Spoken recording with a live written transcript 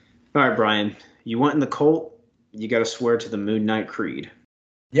All right, Brian, you want in the cult, you got to swear to the Moon Knight Creed.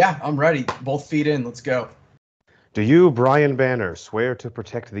 Yeah, I'm ready. Both feet in. Let's go. Do you, Brian Banner, swear to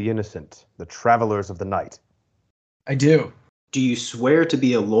protect the innocent, the travelers of the night? I do. Do you swear to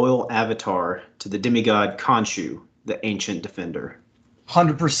be a loyal avatar to the demigod Khonshu, the ancient defender?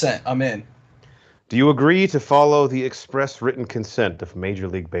 100%. I'm in. Do you agree to follow the express written consent of Major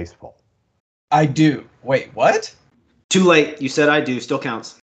League Baseball? I do. Wait, what? Too late. You said I do. Still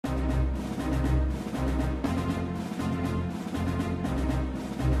counts.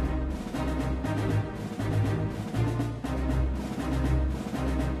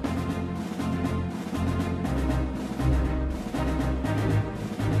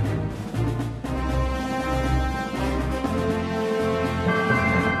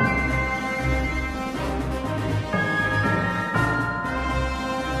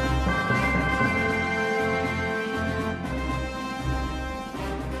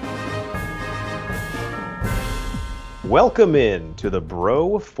 Welcome in to the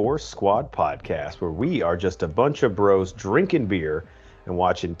Bro Force Squad podcast, where we are just a bunch of bros drinking beer and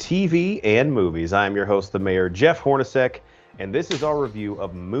watching TV and movies. I am your host, the Mayor, Jeff Hornacek, and this is our review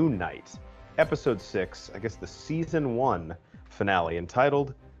of Moon Knight, Episode 6, I guess the Season 1 finale,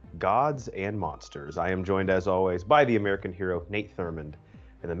 entitled Gods and Monsters. I am joined, as always, by the American hero, Nate Thurmond,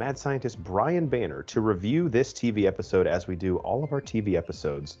 and the mad scientist, Brian Banner, to review this TV episode as we do all of our TV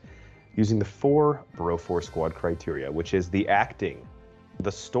episodes, using the 4 Bro Force Squad criteria, which is the acting, the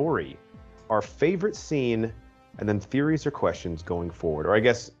story, our favorite scene, and then theories or questions going forward. Or I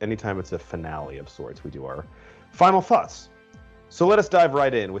guess anytime it's a finale of sorts, we do our final thoughts. So let us dive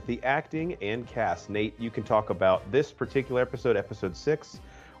right in with the acting and cast. Nate, you can talk about this particular episode, Episode 6,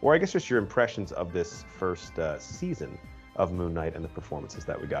 or I guess just your impressions of this first season of Moon Knight and the performances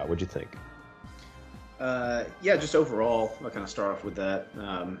that we got. What'd you think? Yeah, just overall, I'll kind of start off with that.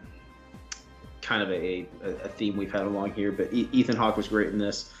 Kind of a theme we've had along here, but Ethan Hawke was great in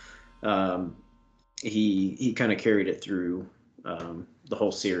this. He kind of carried it through the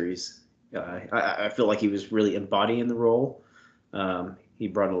whole series. I feel like he was really embodying the role. He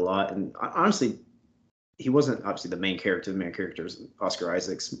brought a lot, and honestly, he wasn't obviously the main character. The main characters Oscar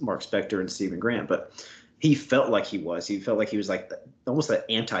Isaacs, Mark Spector, and Stephen Grant, but he felt like he was. He felt like he was like almost an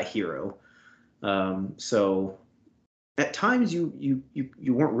anti-hero. So at times you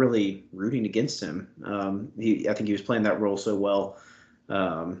weren't really rooting against him. I think he was playing that role so well,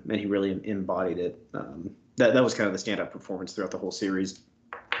 and he really embodied it. That was kind of the standout performance throughout the whole series.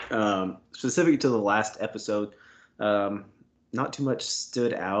 Specific to the last episode, not too much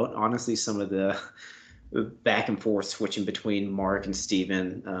stood out. Honestly, some of the back and forth switching between Mark and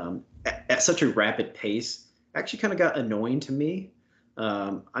Steven at such a rapid pace actually kind of got annoying to me.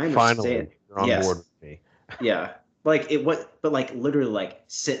 I understand. Finally, you're on board with me. Yeah. Like it was, but like literally like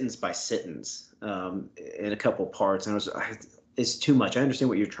sentence by sentence in a couple parts, and it's too much. I understand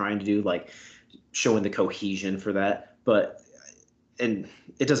what you're trying to do, like showing the cohesion for that, and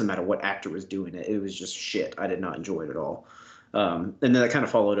it doesn't matter what actor was doing it. It was just shit. I did not enjoy it at all. And then I kind of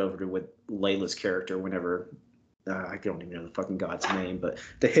followed over to with Layla's character whenever I don't even know the fucking god's name, but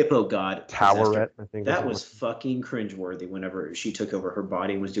the hippo god Toweret, I think that was fucking cringeworthy. Whenever she took over her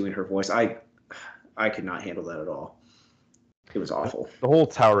body and was doing her voice, I could not handle that at all. It was awful. The whole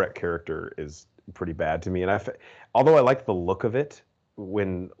Toweret character is pretty bad to me, and although I liked the look of it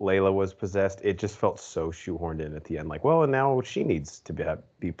when Layla was possessed, it just felt so shoehorned in at the end. Like, well, and now she needs to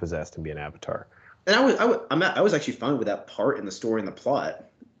be possessed and be an avatar. And I was actually fine with that part in the story and the plot.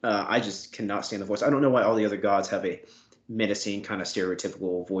 I just cannot stand the voice. I don't know why all the other gods have a menacing kind of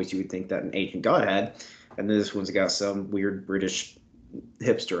stereotypical voice you would think that an ancient god had, and this one's got some weird British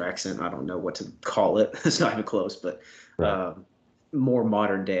hipster accent. I don't know what to call it. It's not even close, but right. More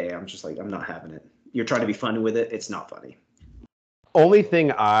modern day. I'm just like, I'm not having it. You're trying to be funny with it. It's not funny. Only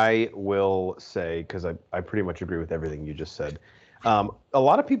thing I will say, because I pretty much agree with everything you just said. A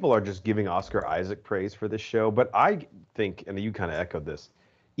lot of people are just giving Oscar Isaac praise for this show, but I think, and you kind of echoed this,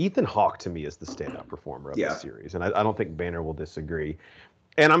 Ethan Hawke to me is the standout performer of this series, and I don't think Banner will disagree.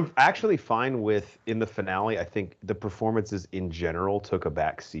 And I'm actually fine with, in the finale, I think the performances in general took a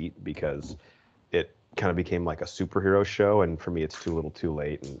back seat because it kind of became like a superhero show, and for me it's too little too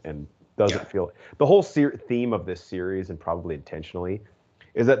late, and doesn't feel... The whole theme of this series, and probably intentionally,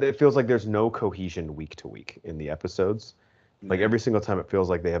 is that it feels like there's no cohesion week to week in the episodes. Like every single time it feels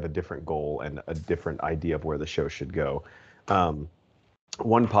like they have a different goal and a different idea of where the show should go.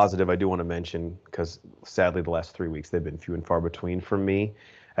 One positive I do want to mention, because sadly the last 3 weeks they've been few and far between for me,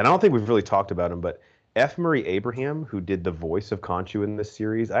 and I don't think we've really talked about him, but F. Murray Abraham, who did the voice of Khonshu in this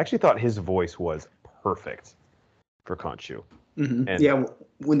series, I actually thought his voice was perfect. for Khonshu. Mm-hmm. And yeah,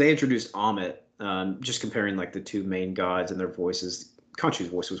 when they introduced Amit, just comparing like the two main gods and their voices, Khonshu's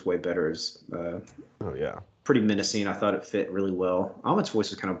voice was way better. It's oh yeah, pretty menacing. I thought it fit really well. Amit's voice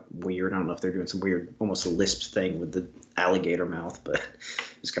was kind of weird. I don't know if they're doing some weird, almost a lisp thing with the alligator mouth, but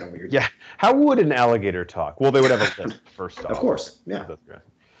it's kind of weird. yeah. How would an alligator talk? Well, they would have a lisp first off. Of course, yeah,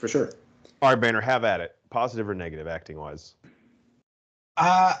 for sure. All right, Banner, have at it. Positive or negative, acting wise?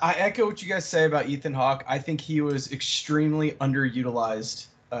 I echo what you guys say about Ethan Hawke. I think he was extremely underutilized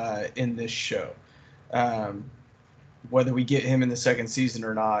in this show. Whether we get him in the second season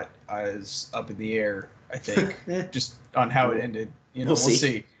or not is up in the air, I think, just on how it ended. We'll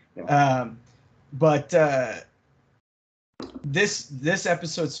see. Yeah. But this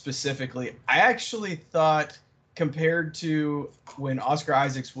episode specifically, I actually thought, compared to when Oscar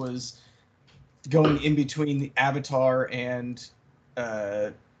Isaacs was going in between the Avatar and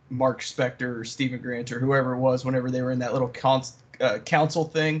Mark Spector or Stephen Grant or whoever it was, whenever they were in that little council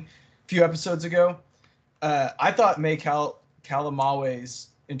thing a few episodes ago, I thought May Kalamawe's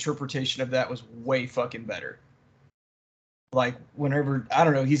interpretation of that was way fucking better. Like, whenever, I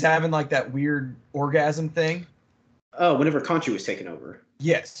don't know, he's having like that weird orgasm thing. Oh, whenever Khonshu was taken over.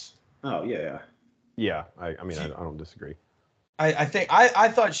 Yes. Oh, yeah. Yeah, I mean, I don't disagree. I think I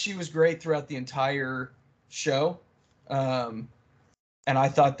thought she was great throughout the entire show. And I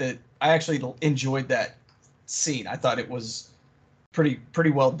thought that I actually enjoyed that scene. I thought it was pretty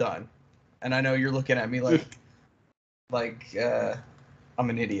well done. And I know you're looking at me like I'm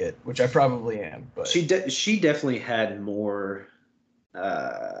an idiot, which I probably am. But she definitely had more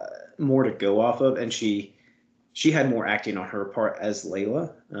to go off of, and she had more acting on her part as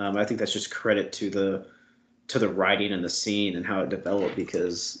Layla. I think that's just credit to the writing and the scene and how it developed,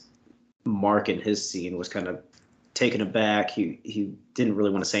 because Mark in his scene was kind of taken aback. He didn't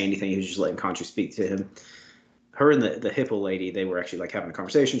really want to say anything. He was just letting Khonshu speak to him. Her and the hippo lady, they were actually like having a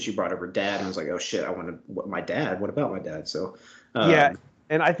conversation. She brought up her dad and was like, "Oh shit, my dad. What about my dad?" So yeah,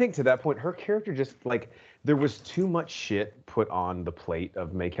 and I think to that point, her character just like, there was too much shit put on the plate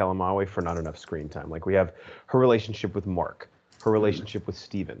of May Kalamawe for not enough screen time. Like, we have her relationship with Mark, her relationship with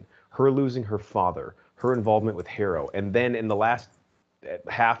Steven, her losing her father, her involvement with Harrow, and then in the last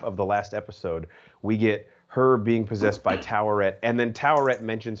half of the last episode, we get her being possessed by Taweret, and then Taweret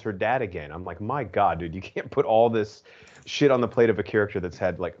mentions her dad again. I'm like, my God, dude, you can't put all this shit on the plate of a character that's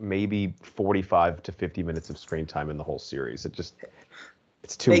had like maybe 45 to 50 minutes of screen time in the whole series.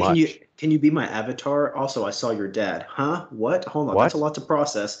 It's too much. Can you be my avatar? Also, I saw your dad. Huh? What? Hold on. What? That's a lot to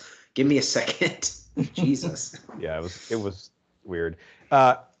process. Give me a second. Jesus. Yeah, it was weird.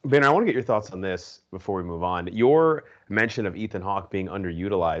 Ben, I want to get your thoughts on this before we move on. Your mention of Ethan Hawke being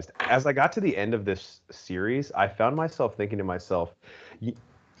underutilized. As I got to the end of this series, I found myself thinking to myself, you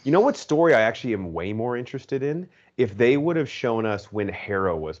know what story I actually am way more interested in? If they would have shown us when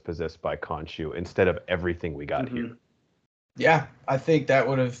Harrow was possessed by Khonshu instead of everything we got here. Yeah, I think that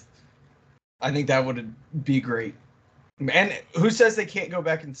would be great. And who says they can't go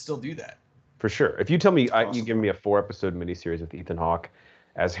back and still do that? For sure. If you tell me, you give me a 4-episode miniseries with Ethan Hawke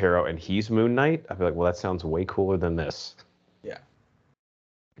as Harrow and he's Moon Knight, I'd be like, well, that sounds way cooler than this. Yeah.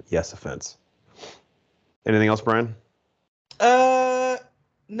 Yes, offense. Anything else, Brian?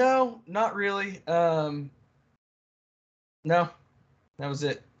 No, not really. No, that was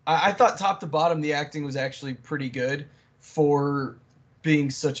it. I thought top to bottom the acting was actually pretty good for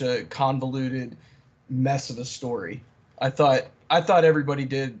being such a convoluted mess of a story. I thought everybody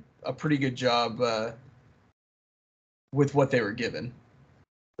did a pretty good job with what they were given.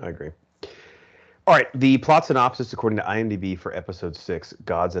 I agree. All right, the plot synopsis according to IMDb for episode 6,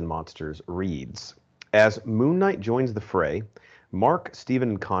 Gods and Monsters, reads: as Moon Knight joins the fray, Mark, Steven,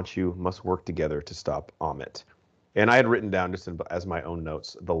 and Khonshu must work together to stop Amit. And I had written down, just as my own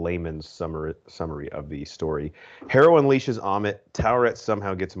notes, the layman's summary of the story. Harrow unleashes Amit. Taweret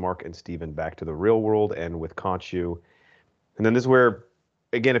somehow gets Mark and Steven back to the real world, and with Khonshu. And then this is where,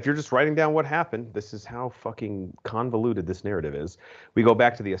 again, if you're just writing down what happened, this is how fucking convoluted this narrative is. We go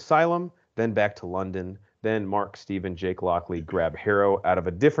back to the asylum, then back to London. Then Mark, Steven, Jake Lockley grab Harrow out of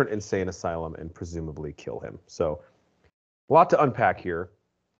a different insane asylum and presumably kill him. So, a lot to unpack here.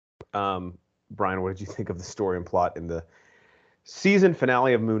 Brian, what did you think of the story and plot in the season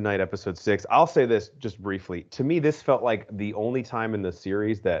finale of Moon Knight episode 6? I'll say this just briefly. To me, this felt like the only time in the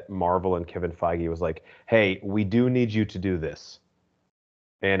series that Marvel and Kevin Feige was like, hey, we do need you to do this.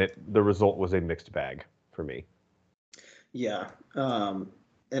 And the result was a mixed bag for me. Yeah.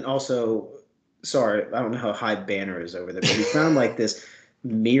 And also, sorry, I don't know how high Banner is over there, but we found like this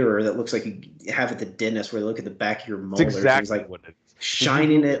mirror that looks like you have at the dentist where they look at the back of your molar. It's exactly like what it is.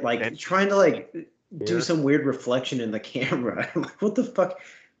 Shining it, like trying to like do Here. some weird reflection in the camera. I'm like, what the fuck?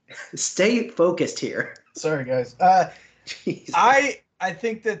 Stay focused here. Sorry, guys. Jeez. I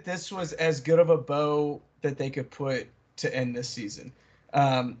think that this was as good of a bow that they could put to end this season.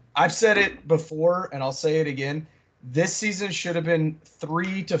 I've said it before, and I'll say it again. This season should have been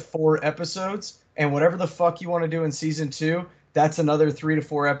 3 to 4 episodes, and whatever the fuck you want to do in season 2, that's another 3 to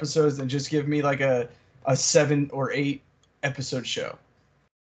 4 episodes, and just give me like a 7 or 8 episode show.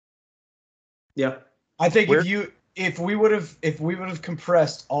 Yeah. I think if we would have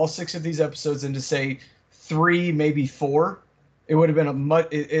compressed all 6 of these episodes into say 3, maybe 4, it would have been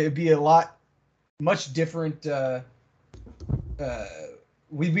it'd be a lot much different.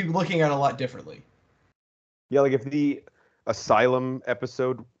 We'd be looking at it a lot differently. Yeah, like if the Asylum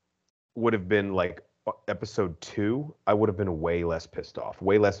episode would have been like episode 2, I would have been way less pissed off,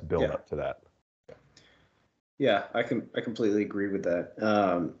 way less build up to that. Yeah, I completely agree with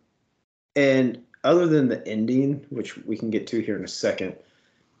that. And other than the ending, which we can get to here in a second,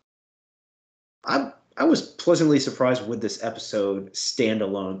 I was pleasantly surprised with this episode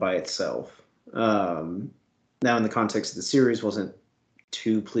standalone by itself. Now, in the context of the series, wasn't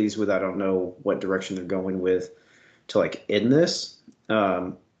too pleased with. I don't know what direction they're going with to like end this.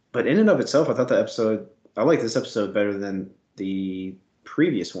 But in and of itself, I thought I like this episode better than the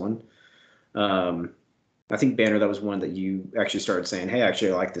previous one. I think, Banner, that was one that you actually started saying, hey,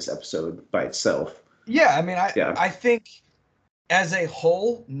 actually, I like this episode by itself. Yeah, I mean, I think as a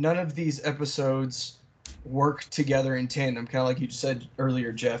whole, none of these episodes work together in tandem, kind of like you said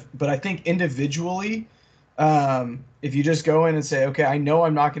earlier, Jeff. But I think individually, if you just go in and say, okay, I know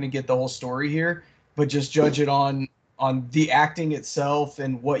I'm not going to get the whole story here, but just judge it on the acting itself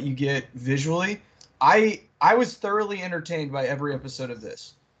and what you get visually, I was thoroughly entertained by every episode of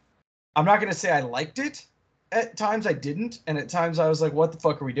this. I'm not going to say I liked it. At times I didn't, and at times I was like, what the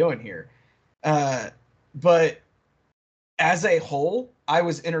fuck are we doing here? But as a whole, I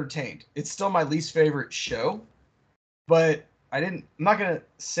was entertained. It's still my least favorite show, but I'm not going to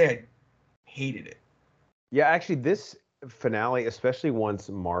say I hated it. Yeah, actually, this finale, especially once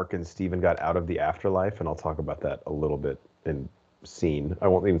Mark and Steven got out of the afterlife, and I'll talk about that a little bit in scene. I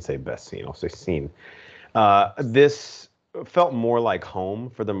won't even say best scene. I'll say scene. This felt more like home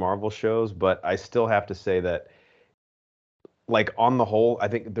for the Marvel shows, but I still have to say that, like, on the whole, I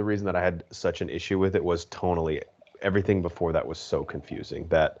think the reason that I had such an issue with it was tonally. Everything before that was so confusing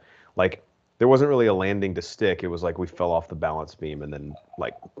that, like, there wasn't really a landing to stick. It was like we fell off the balance beam and then,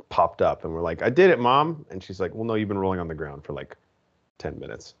 like, popped up, and we're like, I did it, Mom. And she's like, well, no, you've been rolling on the ground for like 10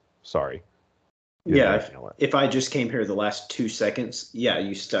 minutes. Sorry. If I just came here the last 2 seconds, yeah,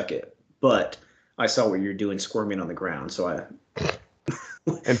 you stuck it. But I saw what you're doing, squirming on the ground, so I...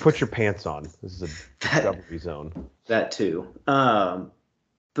 And put your pants on. This is a discovery zone. That too.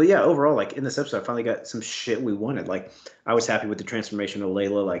 But yeah, overall, like, in this episode, I finally got some shit we wanted. Like, I was happy with the transformation of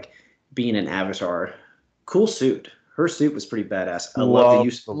Layla, like, being an Avatar. Cool suit. Her suit was pretty badass. I love the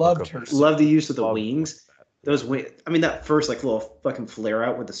use. Loved her suit. Love the use of the wings. Those wings. I mean, that first, like, little fucking flare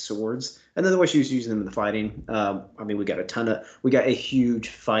out with the swords, and then the way she was using them in the fighting. I mean, we got a huge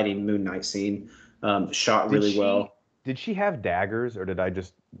fighting Moon Knight scene, shot really well. Did she have daggers, or did I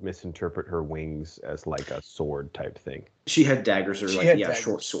just misinterpret her wings as like a sword type thing? She had daggers, or daggers.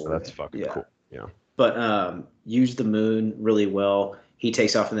 Short sword. That's fucking cool. Yeah. But used the moon really well. He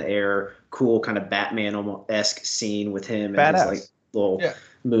takes off in the air. Cool, kind of Batman-esque scene with him and his, like, little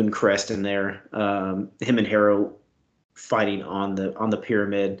moon crest in there. Him and Harrow fighting on the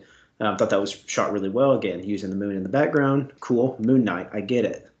pyramid. Thought that was shot really well. Again, using the moon in the background. Cool. Moon Knight. I get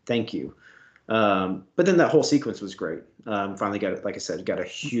it. Thank you. But then that whole sequence was great. Finally got, like I said, got a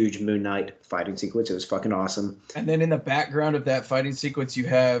huge Moon Knight fighting sequence. It was fucking awesome. And then in the background of that fighting sequence, you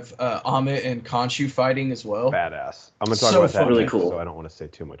have Amit and Khonshu fighting as well. Badass. I'm gonna talk about that. Really next, cool. So I don't want to say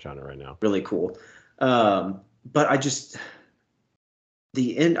too much on it right now. Really cool. But I just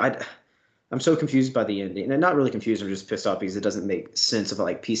the end. I'm so confused by the ending, and not really confused. I'm just pissed off because it doesn't make sense if I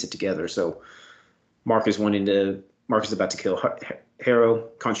like piece it together. So Mark is about to kill Harrow.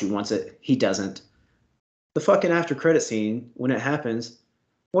 Khonshu wants it. He doesn't. The fucking after credit scene, when it happens,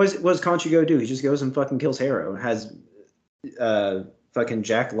 what does Khonshu go do? He just goes and fucking kills Harrow. Has fucking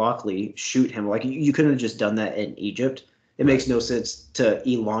Jack Lockley shoot him. Like, you couldn't have just done that in Egypt. It makes no sense to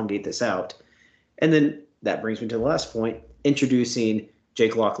elongate this out. And then that brings me to the last point, introducing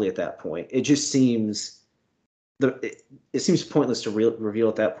Jake Lockley at that point. It just seems it seems pointless to reveal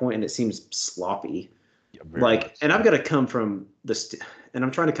at that point, and it seems sloppy. Yeah, like, nice. And I've got to come from and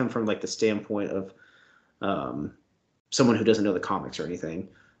I'm trying to come from, like, the standpoint of someone who doesn't know the comics or anything,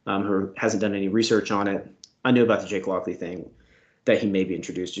 who hasn't done any research on it. I knew about the Jake Lockley thing. that he may be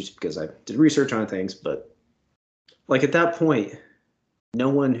introduced just because I did research on things. But like at that point, no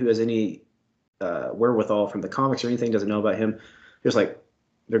one who has any wherewithal from the comics or anything doesn't know about him. Just like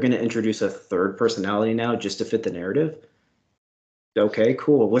they're going to introduce a third personality now just to fit the narrative. Okay,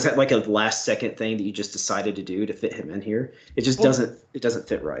 cool. Was that like a last second thing that you just decided to do to fit him in here? It just doesn't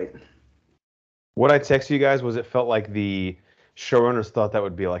fit right. What I texted you guys was it felt like the showrunners thought that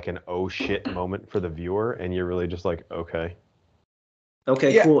would be like an oh shit moment for the viewer, and you're really just like, okay.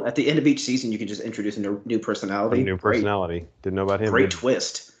 Okay, yeah. Cool. At the end of each season, you can just introduce a new personality. A new personality. Great. Didn't know about him. Great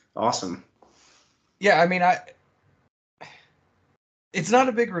twist. Awesome. Yeah, I mean, it's not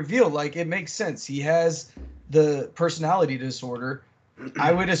a big reveal. Like, it makes sense. He has the personality disorder.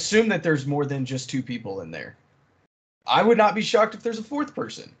 I would assume that there's more than just two people in there. I would not be shocked if there's a fourth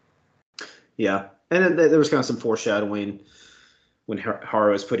person. Yeah, and there was kind of some foreshadowing when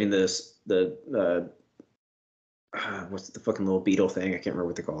Hara was putting the what's the fucking little beetle thing? I can't remember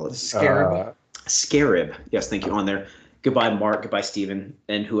what they call it. Scarab. Scarab. Yes, thank you. On there. Goodbye, Mark. Goodbye, Steven,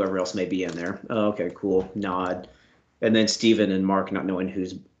 and whoever else may be in there. Oh, okay, cool. Nod. And then Steven and Mark not knowing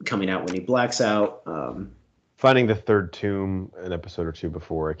who's coming out when he blacks out. Finding the third tomb an episode or two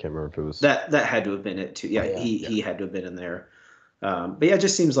before. I can't remember if it was that had to have been it too. Yeah, he had to have been in there. But yeah, it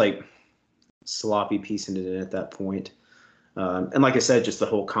just seems like sloppy piecing it in at that point. And like I said, just the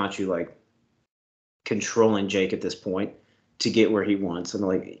whole Khonshu like controlling Jake at this point to get where he wants. And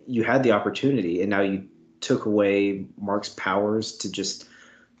like you had the opportunity, and now you took away Mark's powers to just,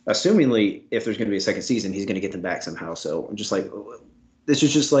 assumingly, if there's going to be a second season, he's going to get them back somehow. So I'm just like, this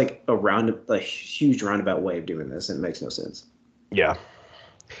is just like a huge roundabout way of doing this, and it makes no sense. Yeah,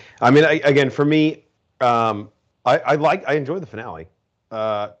 I mean, again, for me, I enjoyed the finale.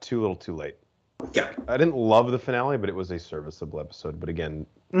 Too little, too late. Yeah, I didn't love the finale, but it was a serviceable episode. But again,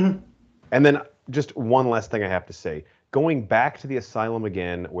 and then just one last thing I have to say. Going back to the asylum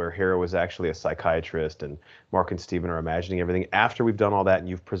again, where Hera was actually a psychiatrist and Mark and Steven are imagining everything, after we've done all that and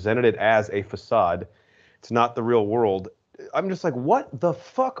you've presented it as a facade, it's not the real world. I'm just like, what the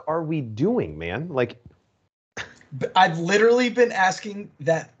fuck are we doing, man? Like, I've literally been asking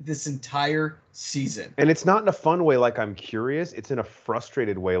that this entire season. And it's not in a fun way like I'm curious. It's in a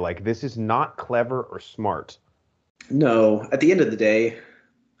frustrated way like this is not clever or smart. No, at the end of the day,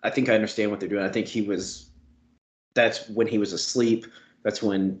 I think I understand what they're doing. I think that's when he was asleep. That's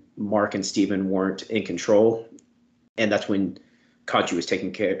when Mark and Steven weren't in control. And that's when Khonshu was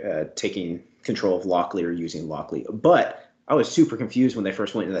taking control of Lockley or using Lockley. But I was super confused when they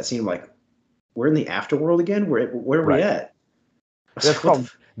first went into that scene. I'm like, we're in the afterworld again? Where are we at? That's called,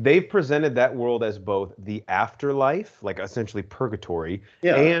 they've presented that world as both the afterlife, like essentially purgatory,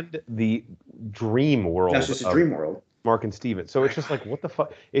 and the dream world. That's just a dream world. Mark and Steven. So it's just like, what the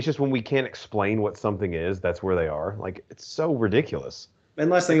fuck? It's just when we can't explain what something is, that's where they are. Like, it's so ridiculous.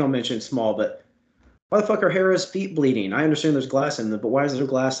 And last thing I'll mention, small, but why the fuck are Hera's feet bleeding? I understand there's glass in them, but why is there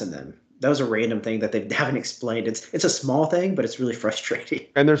glass in them? That was a random thing that they haven't explained. It's a small thing, but it's really frustrating.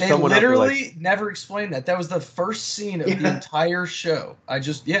 And they literally never explained that. That was the first scene of the entire show.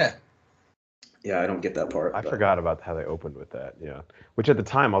 Yeah, I don't get that part. I forgot about how they opened with that. Yeah, which at the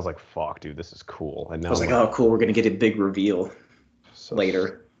time I was like, "Fuck, dude, this is cool." And now I was like, "Oh, cool, we're gonna get a big reveal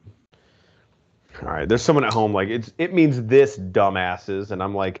later." All right, there's someone at home like it means this, dumbasses, and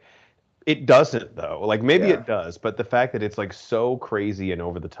I'm like, it doesn't though. Like maybe it does, but the fact that it's like so crazy and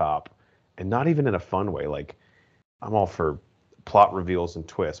over the top, and not even in a fun way. Like I'm all for plot reveals and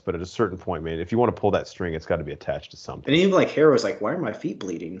twists, but at a certain point, man, if you want to pull that string, it's got to be attached to something. And even like Hera was like, "Why are my feet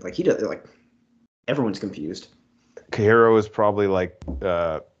bleeding?" Like he does like. Everyone's confused. Hera is probably like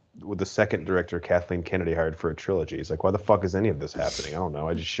with the second director Kathleen Kennedy hired for a trilogy. He's like, why the fuck is any of this happening? I don't know.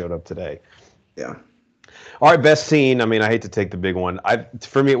 I just showed up today. Yeah. All right, best scene. I mean, I hate to take the big one.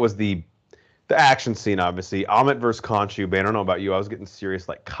 For me, it was the action scene. Obviously, Ammit versus Khonshu. But I don't know about you. I was getting serious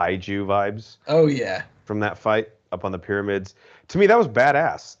like kaiju vibes. Oh yeah. From that fight up on the pyramids. To me, that was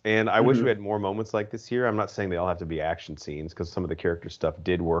badass. And I wish we had more moments like this here. I'm not saying they all have to be action scenes because some of the character stuff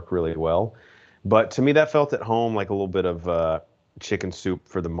did work really well. But to me, that felt at home like a little bit of chicken soup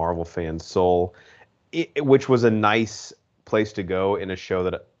for the Marvel fan's soul, which was a nice place to go in a show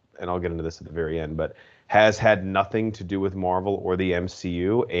that, and I'll get into this at the very end, but has had nothing to do with Marvel or the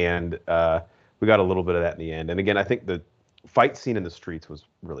MCU, and we got a little bit of that in the end. And again, I think the fight scene in the streets was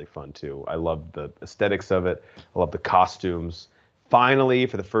really fun too. I loved the aesthetics of it. I love the costumes. Finally,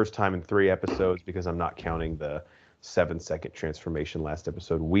 for the first time in 3 episodes, because I'm not counting the 7-second transformation last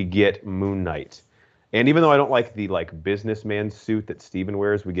episode, we get Moon Knight. And even though I don't like the like businessman suit that Steven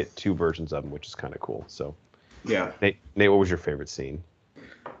wears, we get 2 versions of him, which is kind of cool. So yeah. Nate, what was your favorite scene?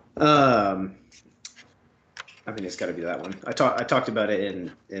 I I mean, it's got to be that one. I talked about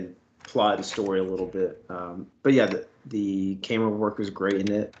it in plot and story a little bit, but yeah, the camera work was great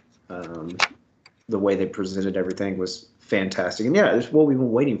in it. The way they presented everything was fantastic, and yeah, it's what we've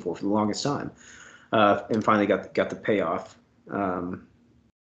been waiting for the longest time, and finally got the payoff.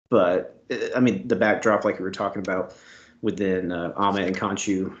 But I mean, the backdrop, like we were talking about, within Ahmet and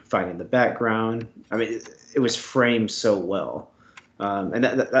Khonshu fighting the background. I mean, it was framed so well. And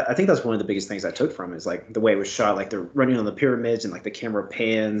I think that's one of the biggest things I took from it, is like the way it was shot, like they're running on the pyramids and like the camera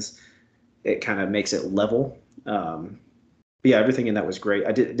pans, it kind of makes it level. But yeah, everything in that was great.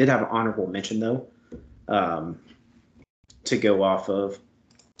 I did have an honorable mention though, to go off of,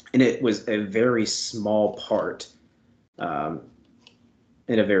 and it was a very small part,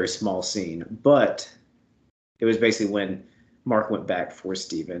 in a very small scene, but it was basically when Mark went back for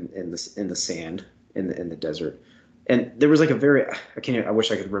Steven in the sand in the desert. And there was like a very, I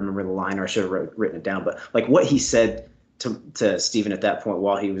wish I could remember the line, or I should have written it down, but like what he said to Steven at that point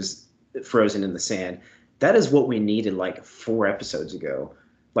while he was frozen in the sand, that is what we needed like 4 episodes ago.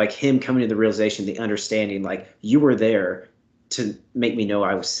 Like him coming to the realization, the understanding, like you were there to make me know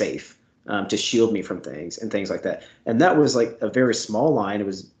I was safe, to shield me from things and things like that. And that was like a very small line. It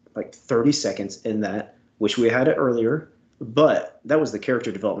was like 30 seconds in that, wish we had it earlier, but that was the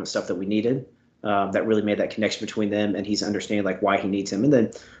character development stuff that we needed. That really made that connection between them, and he's understanding like why he needs him, and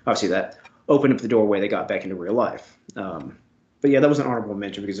then obviously that opened up the doorway they got back into real life. But yeah, that was an honorable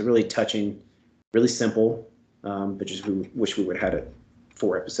mention because it's really touching, really simple, but just we wish we would have had it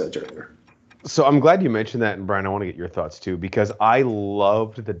 4 episodes earlier. So I'm glad you mentioned that, and Brian, I want to get your thoughts too, because I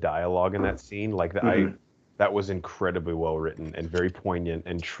loved the dialogue in that scene. Like that was incredibly well written and very poignant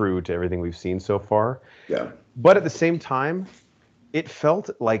and true to everything we've seen so far. Yeah. But at the same time, it felt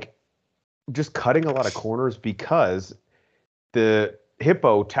like just cutting a lot of corners, because the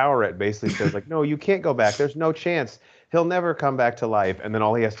hippo Toweret basically says like, no, you can't go back. There's no chance. He'll never come back to life. And then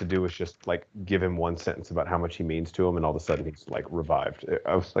all he has to do is just like give him one sentence about how much he means to him, and all of a sudden he's like revived.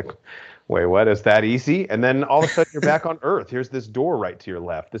 I was like, wait, what? Is that easy? And then all of a sudden you're back on Earth. Here's this door right to your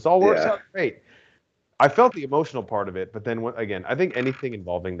left. This all works out great. I felt the emotional part of it, but then again, I think anything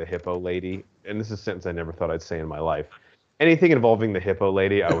involving the hippo lady, and this is a sentence I never thought I'd say in my life, anything involving the hippo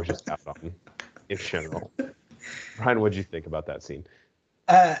lady, I was just out on in general. Brian, what'd you think about that scene?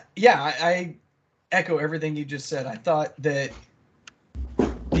 Yeah, I echo everything you just said. I thought that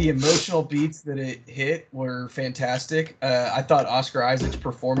the emotional beats that it hit were fantastic. I thought Oscar Isaac's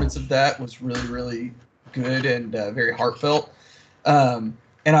performance of that was really, really good and very heartfelt.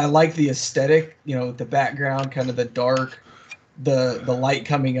 And I like the aesthetic, the background, kind of the dark, the light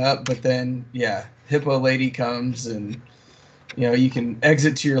coming up, but then, yeah, hippo lady comes and, you can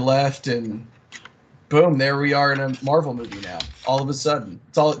exit to your left and boom, there we are in a Marvel movie now. All of a sudden,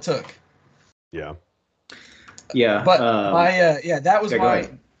 that's all it took. Yeah. Yeah. But that was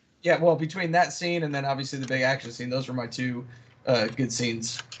well, between that scene and then obviously the big action scene, those were my 2 good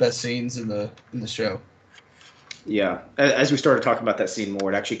scenes, best scenes in the show. Yeah. As we started talking about that scene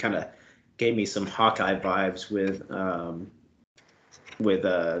more, it actually kind of gave me some Hawkeye vibes with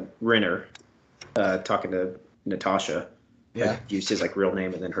Renner talking to Natasha. Yeah. Like, used his like real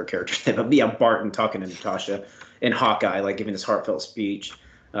name and then her character name. But yeah, Barton talking to Natasha in Hawkeye, like giving this heartfelt speech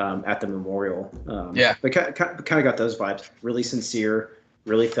at the memorial. But kind of got those vibes. Really sincere,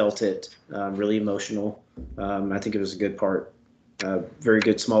 really felt it, really emotional. I think it was a good part, very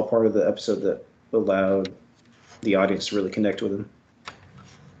good small part of the episode that allowed the audience to really connect with him.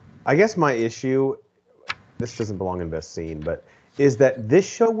 I guess my issue, this doesn't belong in best scene, but is that this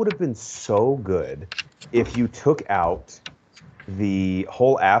show would have been so good if you took out the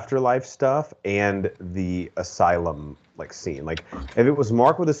whole afterlife stuff and the asylum like scene. Like if it was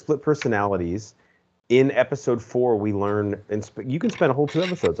Mark with his split personalities, in episode 4 we learn, and you can spend a whole 2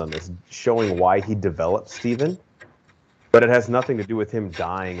 episodes on this, showing why he developed Steven, but it has nothing to do with him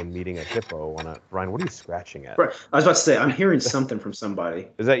dying and meeting a hippo on a... Brian, what are you scratching at? I was about to say, I'm hearing something from somebody.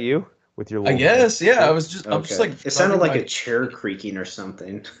 Is that you with your little... I guess, yeah. I'm just like... It sounded like a chair creaking or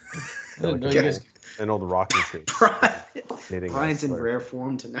something. An old rocking chair. Brian's in rare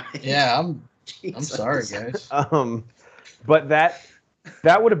form tonight. Yeah, I'm sorry, guys. But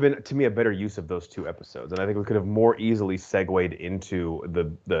that would have been, to me, a better use of those 2 episodes, and I think we could have more easily segued into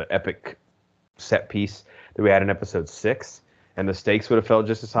the epic set piece that we had in episode 6, and the stakes would have felt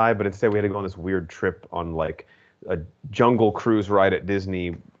just as high. But instead, we had to go on this weird trip on like a jungle cruise ride at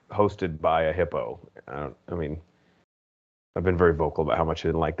Disney, hosted by a hippo. I've been very vocal about how much I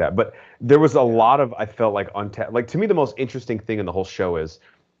didn't like that, but there was a lot of, I felt like like to me, the most interesting thing in the whole show is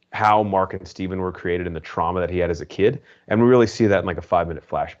how Mark and Steven were created and the trauma that he had as a kid. And we really see that in like a 5-minute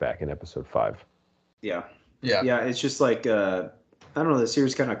flashback in episode 5. Yeah. Yeah. Yeah, it's just like I don't know. The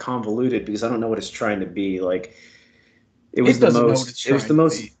series kind of convoluted because I don't know what it's trying to be. Like it was It the doesn't know what it's most. It was the trying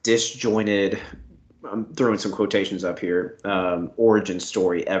to be. most disjointed. I'm throwing some quotations up here. Origin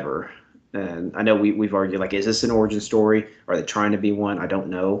story ever. And I know we've argued like, is this an origin story? Are they trying to be one? I don't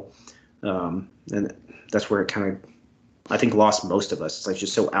know. And that's where it kind of, I think, lost most of us. It's like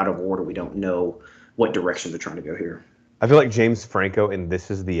just so out of order. We don't know what direction they're trying to go here. I feel like James Franco in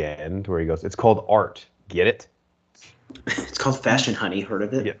This Is the End, where he goes, "It's called art. Get it?" It's called Fashion Honey. Heard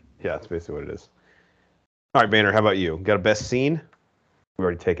of it? Yeah, that's basically what it is. All right, Banner, how about you? Got a best scene? We've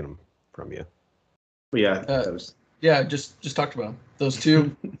already taken them from you. Yeah, that was. Yeah, just talked about them. Those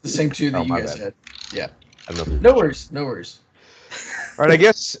two, the same two that you guys had. Yeah. No worries. All right, I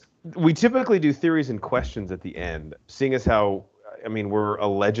guess we typically do theories and questions at the end. Seeing as how, I mean, we're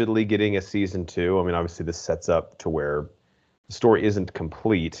allegedly getting a season 2. I mean, obviously this sets up to where the story isn't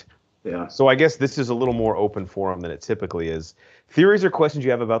complete. Yeah. So I guess this is a little more open forum than it typically is. Theories or questions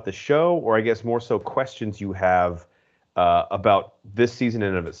you have about the show, or I guess more so questions you have about this season in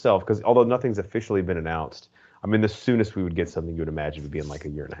and of itself, because although nothing's officially been announced, I mean, the soonest we would get something you would imagine would be in like a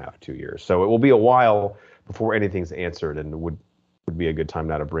year and a half, 2 years. So it will be a while before anything's answered, and it would be a good time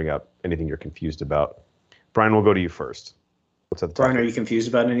now to bring up anything you're confused about. Brian, we'll go to you first. What's at the top? Brian, are you confused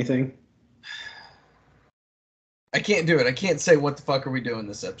about anything? I can't do it. I can't say what the fuck are we doing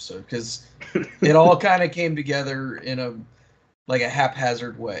this episode because it all kind of came together in a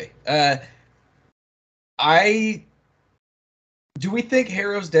haphazard way. Do we think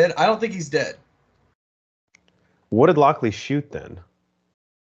Harrow's dead? I don't think he's dead. What did Lockley shoot then?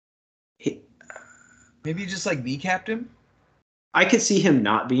 Maybe he just like kneecapped him? I could see him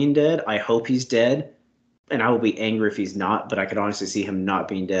not being dead. I hope he's dead. And I will be angry if he's not, but I could honestly see him not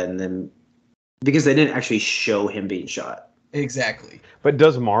being dead, and then because they didn't actually show him being shot. Exactly. But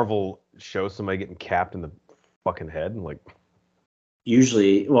does Marvel show somebody getting capped in the fucking head? Like,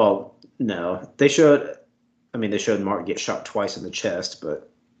 usually, well, no. They showed Mark get shot twice in the chest, but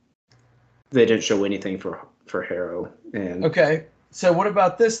they didn't show anything for Harrow. And okay, so what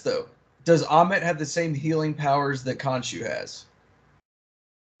about this though? Does Amit have the same healing powers that Khonshu has?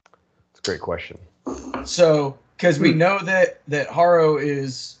 It's a great question. So, because we know that Harrow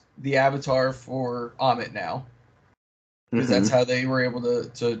is the avatar for Amit now, because that's how they were able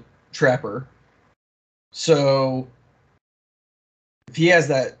to trap her. So, if he has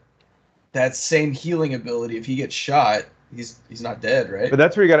that same healing ability, if he gets shot, he's not dead, right? But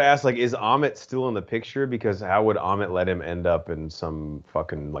that's where you got to ask, like, is Amit still in the picture? Because how would Amit let him end up in some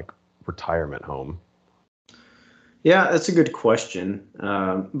fucking like retirement home? Yeah, that's a good question.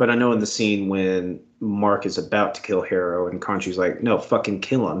 But I know in the scene when Mark is about to kill Harrow and Khonshu's like, no, fucking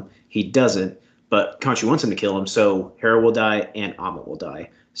kill him. He doesn't, but Khonshu wants him to kill him, so Harrow will die and Amit will die.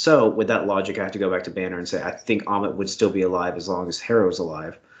 So with that logic, I have to go back to Banner and say I think Amit would still be alive as long as Harrow's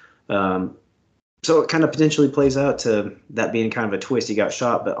alive. So it kind of potentially plays out to that being kind of a twist. He got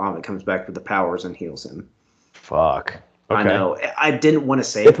shot, but Amit comes back with the powers and heals him. Fuck. Okay. I know. I didn't want to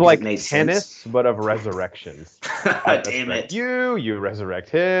say it's like it made tennis, sense. but of resurrections. Damn it. You resurrect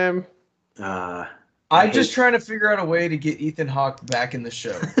him. I'm just trying to figure out a way to get Ethan Hawke back in the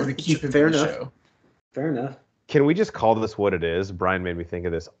show, or to keep him in the show. Fair enough. Can we just call this what it is? Brian made me think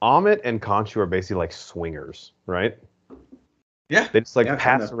of this. Amit and Khonshu are basically like swingers, right? Yeah. They just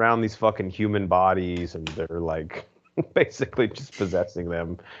pass around these fucking human bodies, and they're like basically just possessing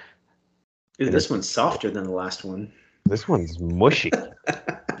them. Dude, this one's softer than the last one. This one's mushy.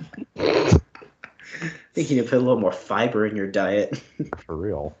 I think you need to put a little more fiber in your diet. For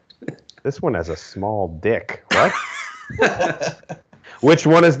real. This one has a small dick. What? Which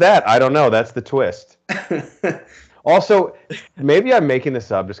one is that? I don't know. That's the twist. Also, maybe I'm making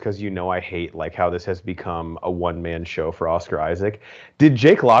this up just because I hate like how this has become a one-man show for Oscar Isaac. Did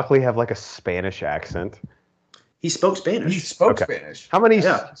Jake Lockley have like a Spanish accent? He spoke Spanish. He spoke Spanish. How many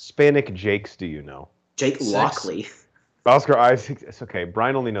Hispanic Jakes do you know? Jake Lockley. Oscar Isaac. It's okay.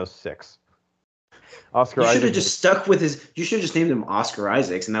 Brian only knows 6. Oscar Isaac. You should have just stuck with his. You should have just named him Oscar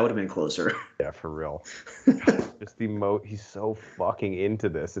Isaacs, and that would have been closer. Yeah, for real. Just he's so fucking into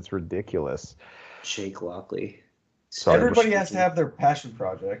this. It's ridiculous. Jake Lockley. Sorry, everybody has to have their passion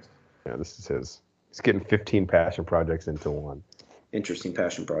project. Yeah, this is his. He's getting 15 passion projects into one. Interesting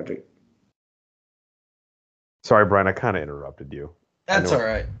passion project. Sorry, Brian, I kind of interrupted you. That's all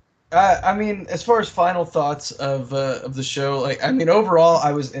right. I mean, as far as final thoughts of the show, overall,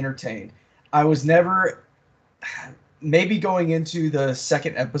 I was entertained. I was never, maybe going into the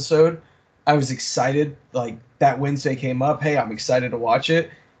second episode, I was excited. Like, that Wednesday came up. Hey, I'm excited to watch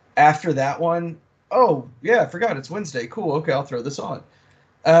it. After that one, oh, yeah, I forgot it's Wednesday. Cool. Okay, I'll throw this on.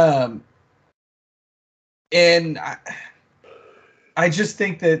 And I just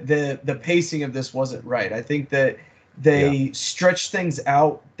think that the pacing of this wasn't right. I think that they stretched things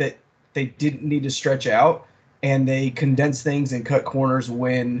out that they didn't need to stretch out, and they condensed things and cut corners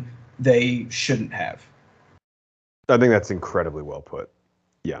when they shouldn't have. I think that's incredibly well put.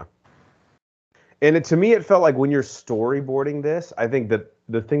 Yeah. And to me, it felt like when you're storyboarding this, I think that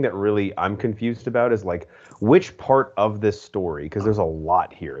the thing that really I'm confused about is like which part of this story, because there's a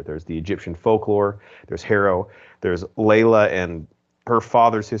lot here. There's the Egyptian folklore, there's Harrow, there's Layla and her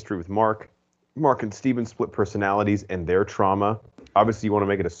father's history with Mark. Mark and Steven split personalities and their trauma. Obviously, you want to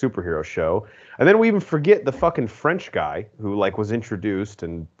make it a superhero show. And then we even forget the fucking French guy who like was introduced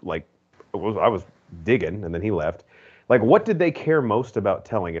and like I was digging, and then he left. Like, what did they care most about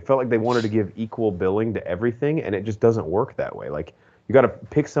telling? It felt like they wanted to give equal billing to everything, and it just doesn't work that way. Like, you got to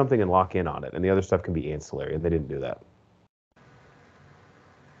pick something and lock in on it, and the other stuff can be ancillary, and they didn't do that.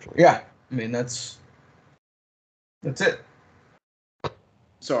 Yeah, I mean that's it.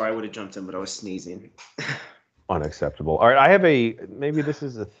 Sorry, I would have jumped in, but I was sneezing. Unacceptable. All right, maybe this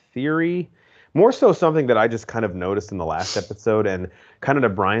is a theory, more so something that I just kind of noticed in the last episode, and kind of to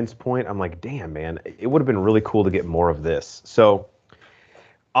Brian's point, I'm like, damn, man, it would have been really cool to get more of this. So,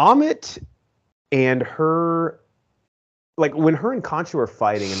 Amit and her, like when her and Khonshu are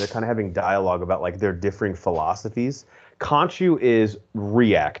fighting and they're kind of having dialogue about like their differing philosophies, Khonshu is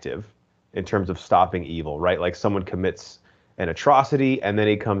reactive in terms of stopping evil, right? Like someone commits an atrocity and then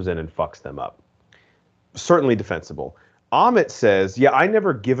he comes in and fucks them up. Certainly defensible. Amit says, yeah, I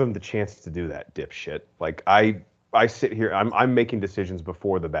never give him the chance to do that, dipshit. Like I sit here, I'm making decisions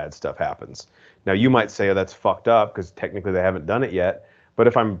before the bad stuff happens. Now you might say, oh, that's fucked up because technically they haven't done it yet. But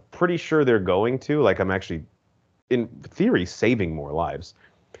if I'm pretty sure they're going to, like I'm actually, in theory, saving more lives.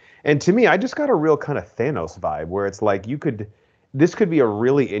 And to me, I just got a real kind of Thanos vibe where it's like this could be a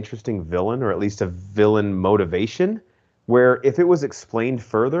really interesting villain, or at least a villain motivation, where if it was explained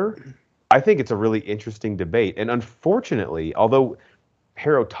further, I think it's a really interesting debate. And unfortunately, although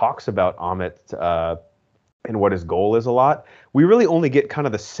Harrow talks about Amit and what his goal is a lot, we really only get kind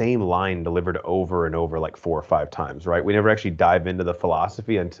of the same line delivered over and over like 4 or 5 times, right? We never actually dive into the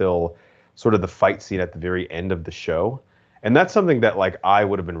philosophy until sort of the fight scene at the very end of the show. And that's something that like I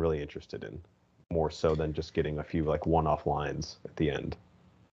would have been really interested in, more so than just getting a few like one-off lines at the end.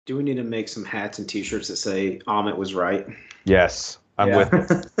 Do we need to make some hats and t-shirts that say Amit was right? Yes, I'm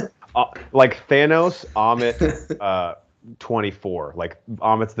with it. Like Thanos, Amit 24. Like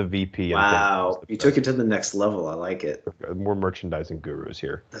Amit's the VP. Wow, you took it to the next level. I like it. More merchandising gurus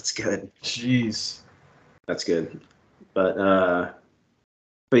here. That's good. Jeez. That's good. But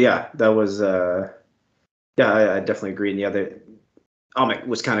yeah, that was I definitely agree. And the other Amit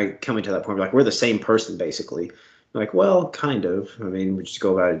was kind of coming to that point, like we're the same person basically. Like, well, kind of. I mean, we just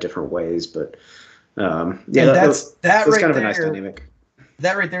go about it different ways, but yeah, that's right kind of there, a nice dynamic.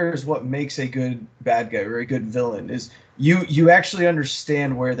 That right there is what makes a good bad guy or a good villain. Is you actually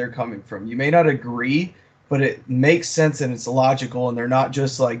understand where they're coming from. You may not agree, but it makes sense and it's logical, and they're not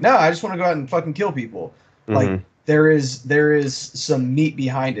just like, no, I just want to go out and fucking kill people. Mm-hmm. Like there is some meat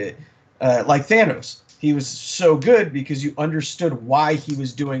behind it. Like Thanos, he was so good because you understood why he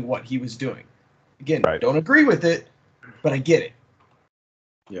was doing what he was doing. Again, right. Don't agree with it, but I get it.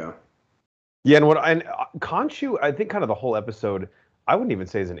 Yeah. Yeah, and Khonshu, I think kind of the whole episode, I wouldn't even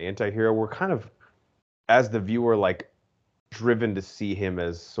say as an anti-hero. We're kind of, as the viewer, like driven to see him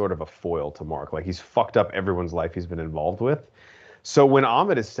as sort of a foil to Mark. Like he's fucked up everyone's life he's been involved with. So when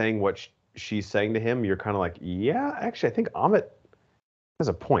Amit is saying what she's saying to him, you're kind of like, yeah, actually, I think Amit has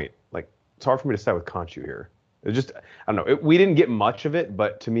a point. Like it's hard for me to side with Khonshu here. It just, I don't know. We didn't get much of it,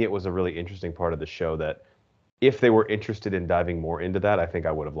 but to me, it was a really interesting part of the show that if they were interested in diving more into that, I think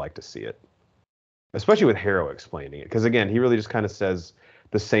I would have liked to see it. Especially with Harrow explaining it. Because again, he really just kind of says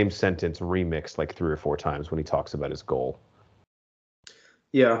the same sentence remixed like 3 or 4 times when he talks about his goal.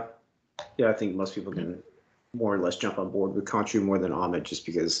 Yeah. Yeah, I think most people can more or less jump on board with Khonshu more than Amit, just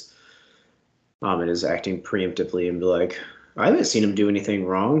because Amit is acting preemptively and be like, I haven't seen him do anything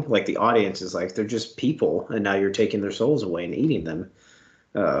wrong. Like the audience is like, they're just people, and now you're taking their souls away and eating them.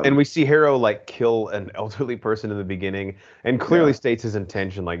 And we see Harrow like kill an elderly person in the beginning, and clearly states his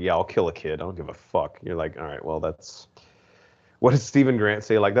intention, like, yeah, I'll kill a kid. I don't give a fuck. You're like, all right, well, that's what does Stephen Grant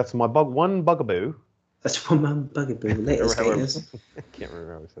say? Like, that's my one bugaboo. That's one my bugaboo. I can't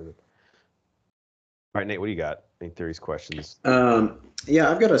remember how he said it. All right, Nate, what do you got? Any theories, questions?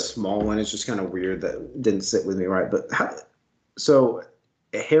 Yeah, I've got a small one. It's just kind of weird that didn't sit with me right. But so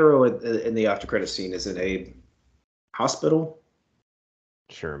Harrow in the after credit scene is in a hospital.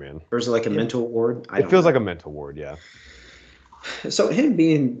 Sure, man. Or is it like a mental ward? It feels like a mental ward, yeah. So him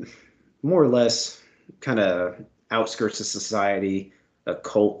being more or less kind of outskirts of society, a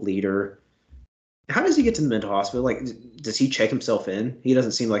cult leader. How does he get to the mental hospital? Like, does he check himself in? He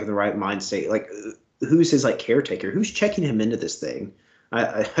doesn't seem like in the right mind state. Like, who's his like caretaker? Who's checking him into this thing?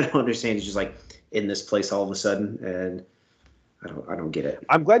 I don't understand. He's just like in this place all of a sudden, and I don't get it.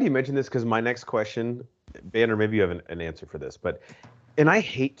 I'm glad you mentioned this because my next question, Banner, maybe you have an answer for this, but and I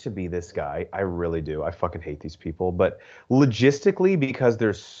hate to be this guy. I really do. I fucking hate these people. But logistically, because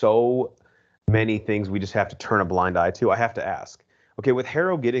there's so many things we just have to turn a blind eye to, I have to ask. Okay, with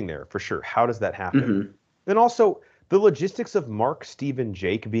Harrow getting there, for sure, how does that happen? Mm-hmm. Then also, the logistics of Mark, Steve, and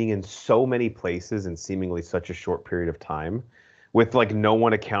Jake being in so many places in seemingly such a short period of time, with like no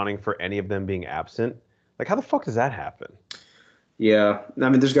one accounting for any of them being absent. Like, how the fuck does that happen? Yeah, I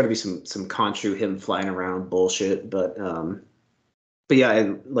mean, there's got to be some Khonshu him flying around bullshit, but yeah,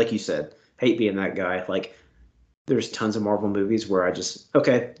 and like you said, hate being that guy. Like, there's tons of Marvel movies where I just,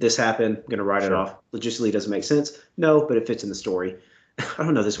 okay, this happened, I'm gonna write it off. Logistically, doesn't make sense. No, but it fits in the story. I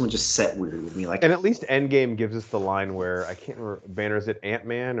don't know. This one just set weird with me. Like, and at least Endgame gives us the line where I can't remember. Banner, is it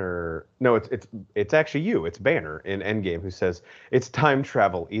Ant-Man or no? It's actually you. It's Banner in Endgame who says it's time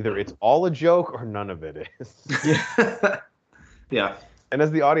travel. Either it's all a joke or none of it is. Yeah. Yeah. And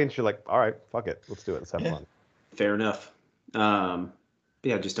as the audience, you're like, all right, fuck it, let's do it. Let's have fun. Fair enough.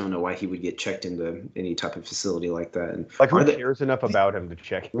 Yeah, I just don't know why he would get checked into any type of facility like that. And like, who cares enough about him to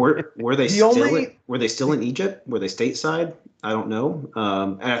check? Were they still in Egypt? Were they stateside? I don't know.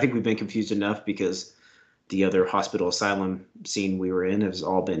 And I think we've been confused enough because the other hospital asylum scene we were in has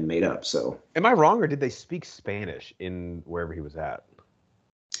all been made up. So, am I wrong, or did they speak Spanish in wherever he was at?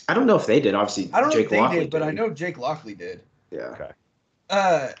 I don't know if they did. Obviously, I don't Jake know if Lockley they did, but did. I know Jake Lockley did. Yeah. Okay.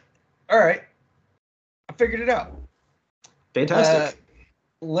 All right. I figured it out. Fantastic.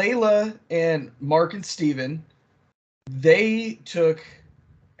 Layla and Mark and Steven, they took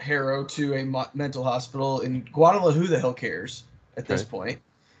Harrow to a mental hospital in Guatemala. Who the hell cares at this point?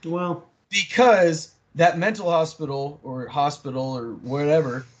 Well, because that mental hospital or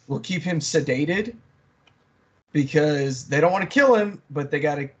whatever will keep him sedated because they don't want to kill him, but they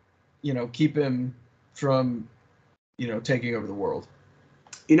got to, keep him from, taking over the world.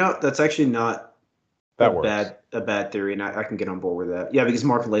 That's actually not a bad theory, and I can get on board with that. Yeah, because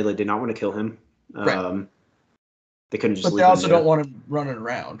Mark and Layla did not want to kill him. Right. They couldn't just. But they also don't want him running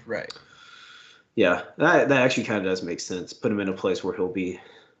around, right? Yeah, that actually kind of does make sense. Put him in a place where he'll be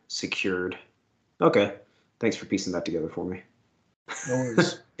secured. Okay, thanks for piecing that together for me. No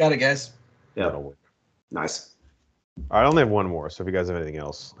worries. Got it, guys. Yeah, that'll work. Nice. All right, I only have one more, so if you guys have anything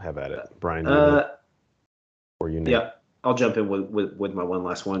else, have at it, Brian. Or you need. Yeah, I'll jump in with my one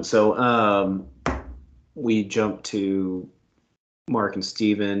last one. So, we jump to Mark and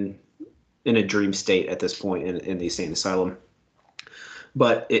Steven in a dream state at this point in the insane asylum.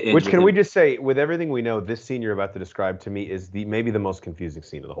 But which can we just say, with everything we know, this scene you're about to describe to me is maybe the most confusing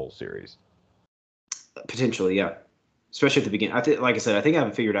scene of the whole series. Potentially, yeah. Especially at the beginning. Like I said, I think I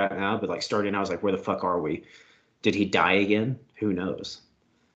haven't figured out now, but like starting, I was like, where the fuck are we? Did he die again? Who knows?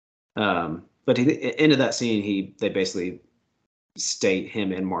 But at the end of that scene, they basically state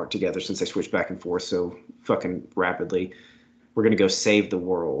him and Mark together since they switched back and forth so fucking rapidly. We're going to go save the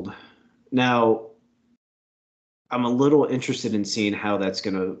world. Now, I'm a little interested in seeing how that's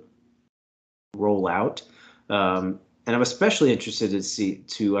going to roll out. And I'm especially interested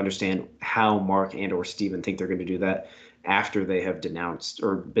to understand how Mark and or Steven think they're going to do that after they have denounced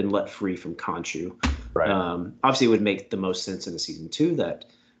or been let free from Khonshu. Right. Obviously, it would make the most sense in a season 2 that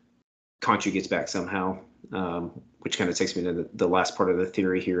Khonshu gets back somehow, which kind of takes me to the last part of the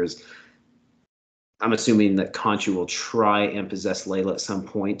theory here is I'm assuming that Khonshu will try and possess Layla at some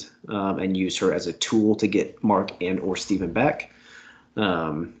point and use her as a tool to get Mark and or Steven back.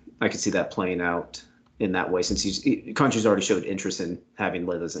 I could see that playing out in that way since Khonshu's already showed interest in having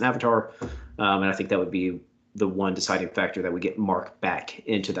Layla as an avatar. And I think that would be the one deciding factor that would get Mark back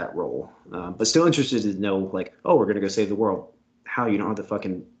into that role. But still interested to know, like, oh, we're going to go save the world. How? You don't have the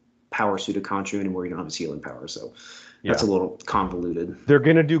fucking power suit of Khonshu anymore. You don't have his healing power. So that's a little convoluted. They're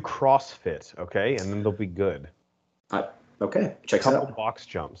going to do CrossFit, okay? And then they'll be good. Okay. Check it out. Couple box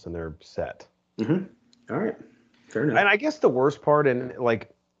jumps and they're set. Mm-hmm. All right. Fair enough. And I guess the worst part, and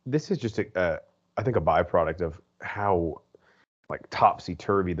like, this is just I think a byproduct of how like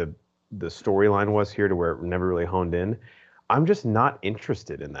topsy-turvy the storyline was here to where it never really honed in. I'm just not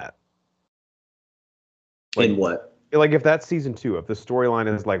interested in that. In what? Like, if that's season 2, if the storyline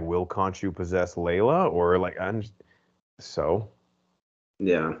is like, will Khonshu possess Layla, or like,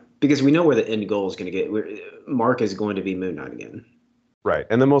 Yeah, because we know where the end goal is going to get. Mark is going to be Moon Knight again. Right,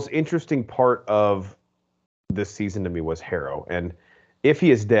 and the most interesting part of this season to me was Harrow, and if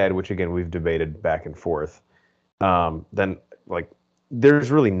he is dead, which again we've debated back and forth, then like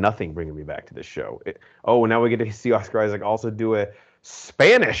there's really nothing bringing me back to this show. Oh, now we get to see Oscar Isaac also do a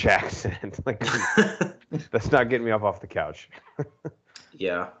Spanish accent. Like that's not getting me off the couch.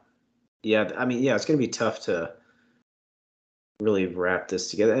 Yeah. I mean, yeah, it's going to be tough to really wrap this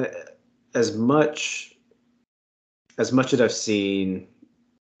together. And as much as I've seen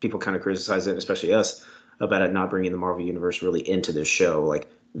people kind of criticize it, especially us, about it not bringing the Marvel Universe really into this show, like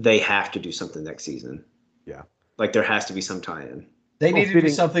they have to do something next season. Yeah. Like there has to be some tie-in. They need to do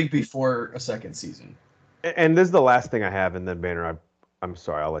something before a second season. And this is the last thing I have, and then Banner, I'm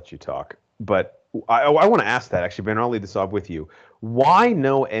sorry, I'll let you talk. But I want to ask that actually, Banner. I'll lead this off with you. Why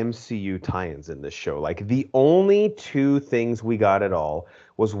no MCU tie-ins in this show? Like the only two things we got at all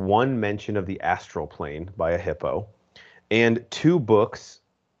was one mention of the astral plane by a hippo, and two books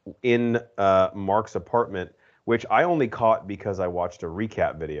in Mark's apartment, which I only caught because I watched a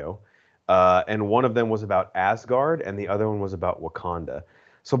recap video. And one of them was about Asgard, and the other one was about Wakanda.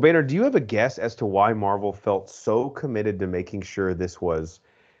 So, Banner, do you have a guess as to why Marvel felt so committed to making sure this was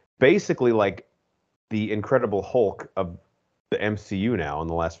basically like the Incredible Hulk of the MCU now in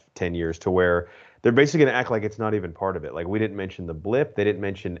the last 10 years, to where they're basically going to act like it's not even part of it? Like, we didn't mention the blip. They didn't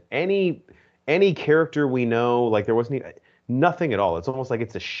mention any character we know. Like, there wasn't nothing at all. It's almost like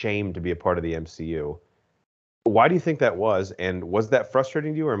it's a shame to be a part of the MCU. Why do you think that was? And was that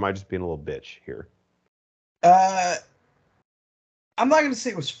frustrating to you, or am I just being a little bitch here? I'm not going to say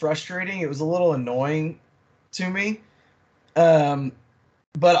it was frustrating. It was a little annoying to me. But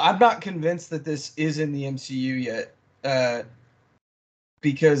I'm not convinced that this is in the MCU yet.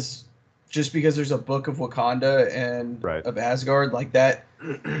 Because there's a book of Wakanda and of Asgard like that,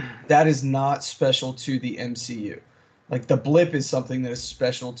 that is not special to the MCU. Like the blip is something that is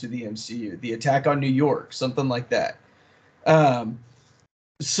special to the MCU. The attack on New York, something like that.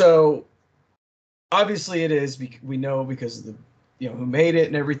 So obviously it is. We know because of the who made it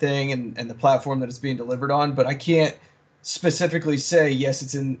and everything, and the platform that it's being delivered on. But I can't specifically say yes,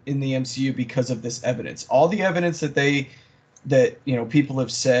 it's in the MCU because of this evidence. All the evidence that people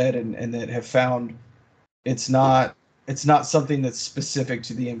have said and that have found, it's not something that's specific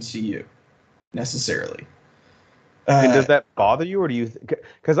to the MCU necessarily. And does that bother you, or do you?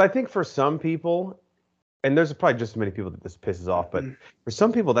 Because I think for some people, and there's probably just as many people that this pisses off, but for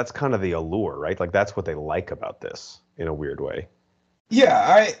some people that's kind of the allure, right? Like that's what they like about this in a weird way.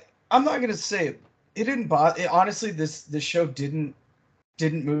 Yeah, I'm not gonna say it didn't bother. Honestly, this show didn't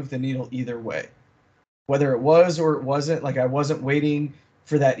move the needle either way. Whether it was or it wasn't, like I wasn't waiting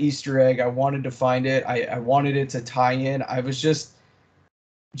for that Easter egg. I wanted to find it. I wanted it to tie in. I was just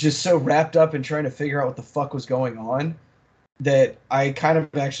so wrapped up in trying to figure out what the fuck was going on that I kind of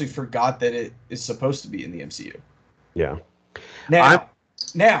actually forgot that it is supposed to be in the MCU. Yeah. Now,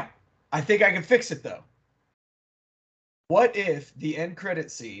 I think I can fix it though. What if the end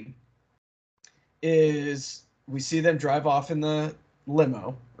credit scene is we see them drive off in the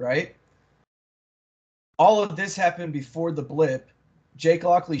limo, right? All of this happened before the blip. Jake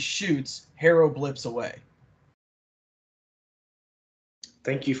Lockley shoots, Harrow blips away.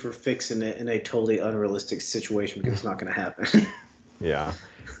 Thank you for fixing it in a totally unrealistic situation because it's not going to happen. Yeah.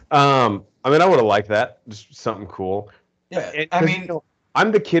 I mean, I would have liked that. Just something cool. Yeah.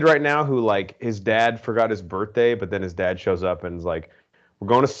 I'm the kid right now who, like, his dad forgot his birthday, but then his dad shows up and is like, we're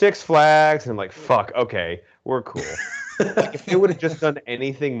going to Six Flags. And I'm like, fuck, okay, we're cool. Like, if they would have just done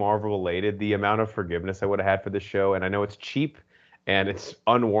anything Marvel related, the amount of forgiveness I would have had for this show, and I know it's cheap and it's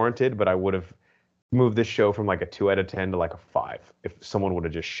unwarranted, but I would have moved this show from like a 2 out of 10 to like a 5 if someone would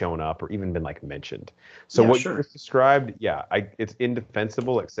have just shown up or even been like mentioned. So what you just described, it's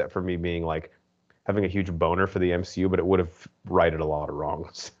indefensible except for me being like having a huge boner for the MCU, but it would have righted a lot of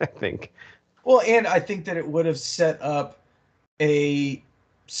wrongs, I think. Well, and I think that it would have set up a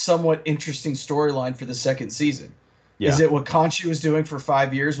somewhat interesting storyline for the second season. Yeah. Is it what Khonshu was doing for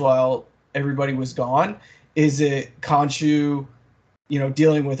 5 years while everybody was gone? Is it Khonshu,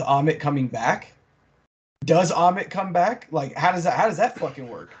 dealing with Amit coming back? Does Amit come back? Like, how does that fucking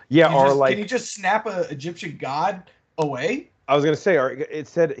work? Yeah, can you just snap a Egyptian god away? I was gonna say, it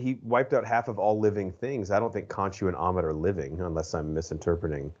said he wiped out half of all living things. I don't think Khonshu and Amit are living, unless I'm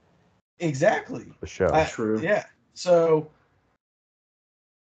misinterpreting. Exactly. The show. True. Yeah. So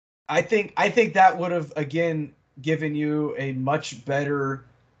I think that would have again given you a much better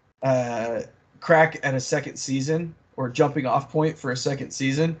crack at a second season or jumping off point for a second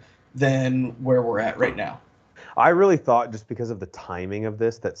season than where we're at right now. I really thought, just because of the timing of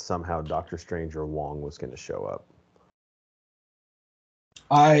this, that somehow Doctor Strange or Wong was going to show up.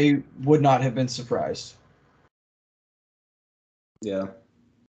 I would not have been surprised. Yeah.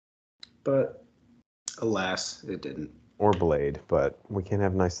 But alas, it didn't. Or Blade, but we can't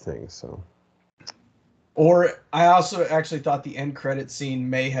have nice things, so. Or I also actually thought the end credit scene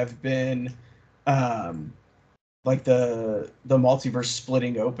may have been like the multiverse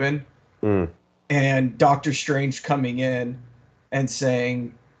splitting open and Doctor Strange coming in and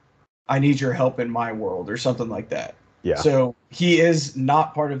saying, I need your help in my world, or something like that. Yeah. So he is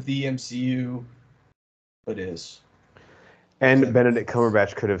not part of the MCU, but is. And So- Benedict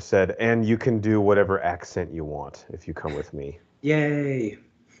Cumberbatch could have said, and you can do whatever accent you want if you come with me. Yay.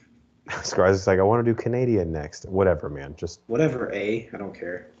 Oscar Isaac's like, I want to do Canadian next. Whatever, man. Just Whatever, I don't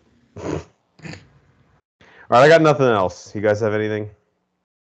care. All right, I got nothing else. You guys have anything?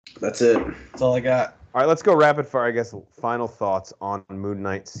 That's it. That's all I got. All right, let's go rapid fire. I guess final thoughts on Moon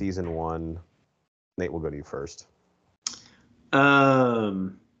Knight Season 1. Nate, we'll go to you first.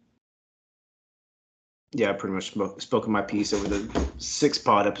 Yeah, I pretty much spoken my piece over the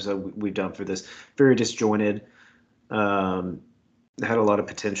 6-pod episode we've done for this. Very disjointed. Had a lot of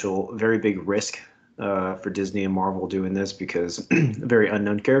potential. Very big risk for Disney and Marvel doing this because a very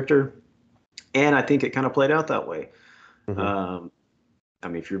unknown character. And I think it kind of played out that way. Mm-hmm. I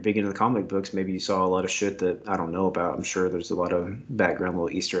mean, if you're big into the comic books, maybe you saw a lot of shit that I don't know about. I'm sure there's a lot of background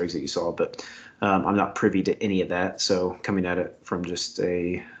little Easter eggs that you saw, but I'm not privy to any of that. So coming at it from just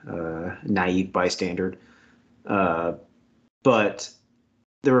a naive bystander. But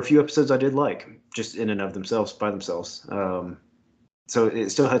there were a few episodes I did like, just in and of themselves, by themselves. So it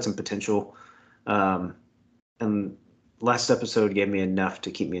still had some potential. And last episode gave me enough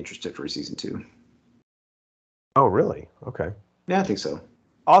to keep me interested for season 2. Oh, really? Okay. Yeah, I think so.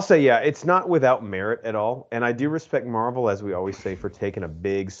 I'll say, yeah, it's not without merit at all. And I do respect Marvel, as we always say, for taking a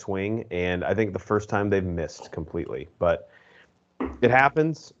big swing. And I think the first time they've missed completely. But it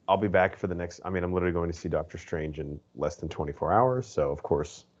happens. I'll be back for the next. I mean, I'm literally going to see Doctor Strange in less than 24 hours. So, of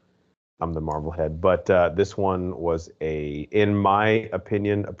course, I'm the Marvel head. But this one was, in my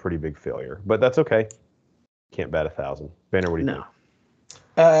opinion, a pretty big failure. But that's okay. Can't bat 1,000. Banner, what do you think?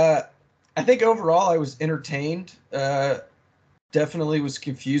 I think overall I was entertained. Definitely was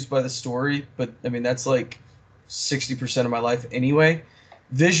confused by the story, but I mean that's like 60% of my life anyway.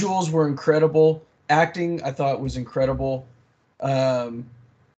 Visuals were incredible. Acting I thought was incredible. And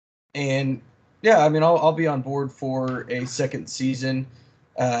yeah, I mean I'll be on board for a second season,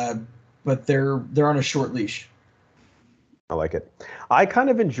 but they're on a short leash. I like it. I kind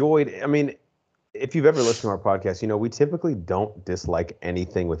of enjoyed. I mean, if you've ever listened to our podcast, you know we typically don't dislike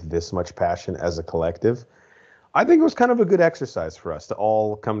anything with this much passion as a collective. I think it was kind of a good exercise for us to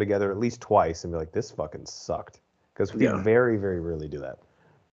all come together at least twice and be like, this fucking sucked. Because we very, very rarely do that.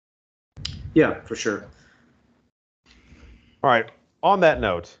 Yeah, for sure. All right. On that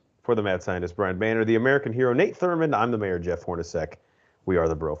note, for the mad scientist Brian Banner, the American hero Nate Thurmond, I'm the mayor Jeff Hornacek. We are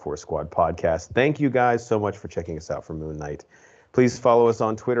the Bro Force Squad podcast. Thank you guys so much for checking us out for Moon Knight. Please follow us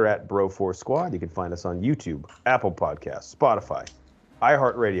on Twitter at Bro Force Squad. You can find us on YouTube, Apple Podcasts, Spotify,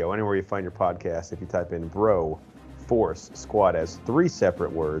 iHeartRadio, anywhere you find your podcast. If you type in Bro Force Squad as 3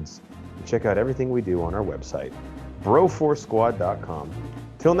 separate words, and check out everything we do on our website, broforcesquad.com.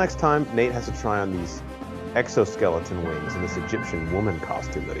 Till next time, Nate has to try on these exoskeleton wings and this Egyptian woman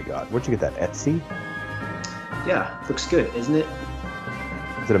costume that he got. Where'd you get that, Etsy? Yeah, looks good, isn't it?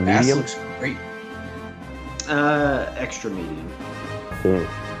 Is it a medium? Looks great. Extra medium. Mm.